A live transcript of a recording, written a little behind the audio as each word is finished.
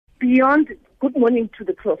beyond, good morning to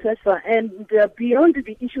the professor, and beyond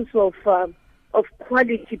the issues of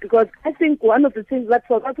quality, because I think one of the things that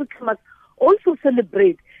South Africa must also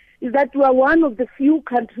celebrate is that we are one of the few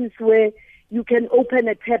countries where you can open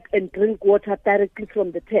a tap and drink water directly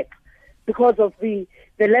from the tap because of the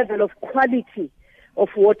level of quality of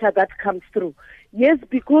water that comes through. Yes,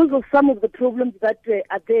 because of some of the problems that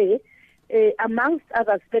are there, amongst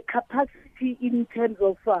others, the capacity in terms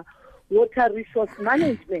of water resource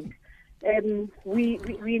management.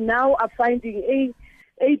 We now are finding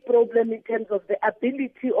a problem in terms of the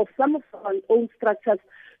ability of some of our own structures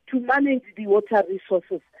to manage the water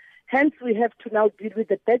resources. Hence, we have to now deal with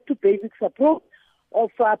the back to basics approach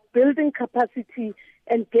of building capacity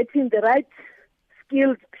and getting the right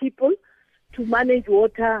skilled people to manage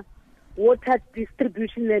water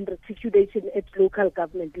distribution and reticulation at local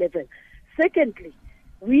government level. Secondly,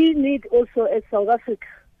 we need also as South Africa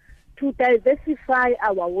to diversify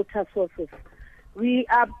our water sources. We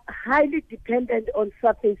are highly dependent on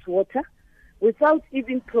surface water without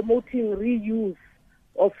even promoting reuse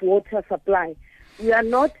of water supply. We are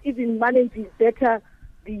not even managing better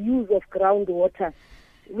the use of groundwater.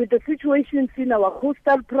 With the situations in our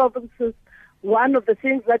coastal provinces, one of the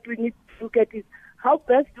things that we need to look at is how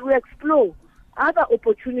best do we explore other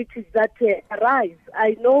opportunities that arise.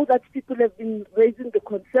 I know that people have been raising the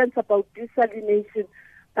concerns about desalination,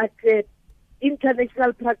 but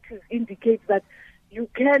international practice indicates that you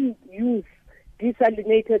can use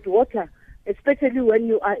desalinated water, especially when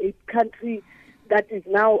you are a country that is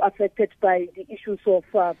now affected by the issues of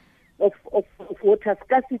water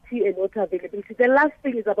scarcity and water availability. The last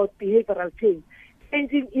thing is about behavioral change,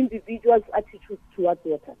 changing individuals' attitudes towards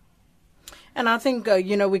water. And I think,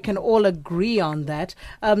 we can all agree on that.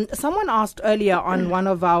 Someone asked earlier on one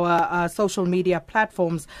of our social media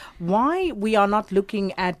platforms why we are not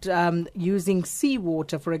looking at using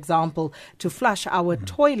seawater, for example, to flush our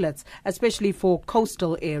toilets, especially for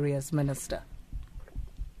coastal areas, Minister.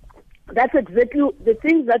 That's exactly the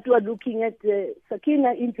things that we are looking at,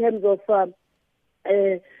 Sakina, in terms of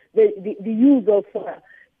the use of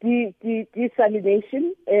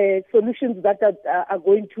desalination solutions that are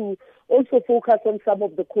going to also focus on some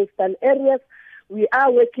of the coastal areas. We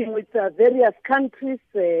are working with various countries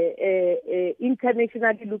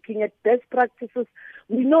internationally looking at best practices.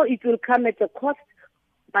 We know it will come at a cost,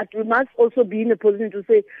 but we must also be in a position to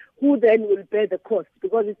say who then will bear the cost,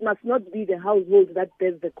 because it must not be the household that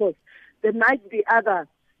bears the cost. There might be other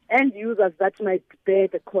end users that might bear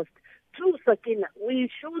the cost. True, Sakina, we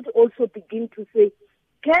should also begin to say,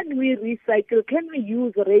 can we recycle? Can we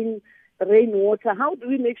use rainwater? How do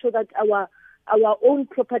we make sure that our own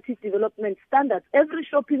property development standards, every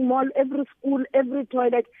shopping mall, every school, every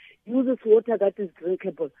toilet uses water that is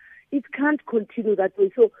drinkable? It can't continue that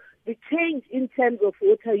way. So the change in terms of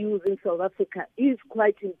water use in South Africa is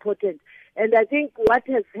quite important. And I think what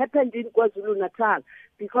has happened in KwaZulu-Natal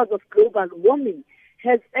because of global warming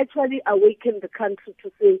has actually awakened the country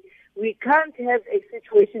to say we can't have a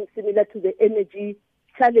situation similar to the energy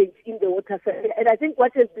challenge in the water sector. And I think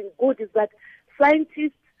what has been good is that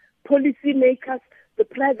scientists, policymakers, the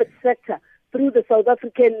private sector, through the South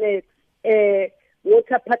African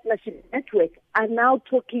Water Partnership Network, are now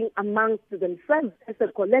talking amongst themselves as a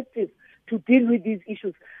collective to deal with these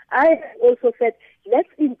issues. I also said, let's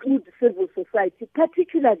include civil society,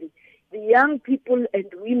 particularly the young people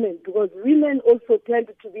and women, because women also tend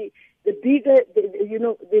to be the bigger,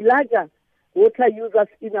 the larger water users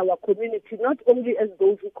in our community, not only as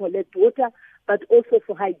those who collect water, but also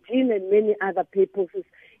for hygiene and many other purposes.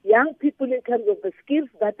 Young people in terms of the skills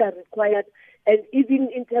that are required, and even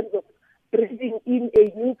in terms of bringing in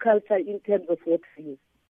a new culture in terms of water use.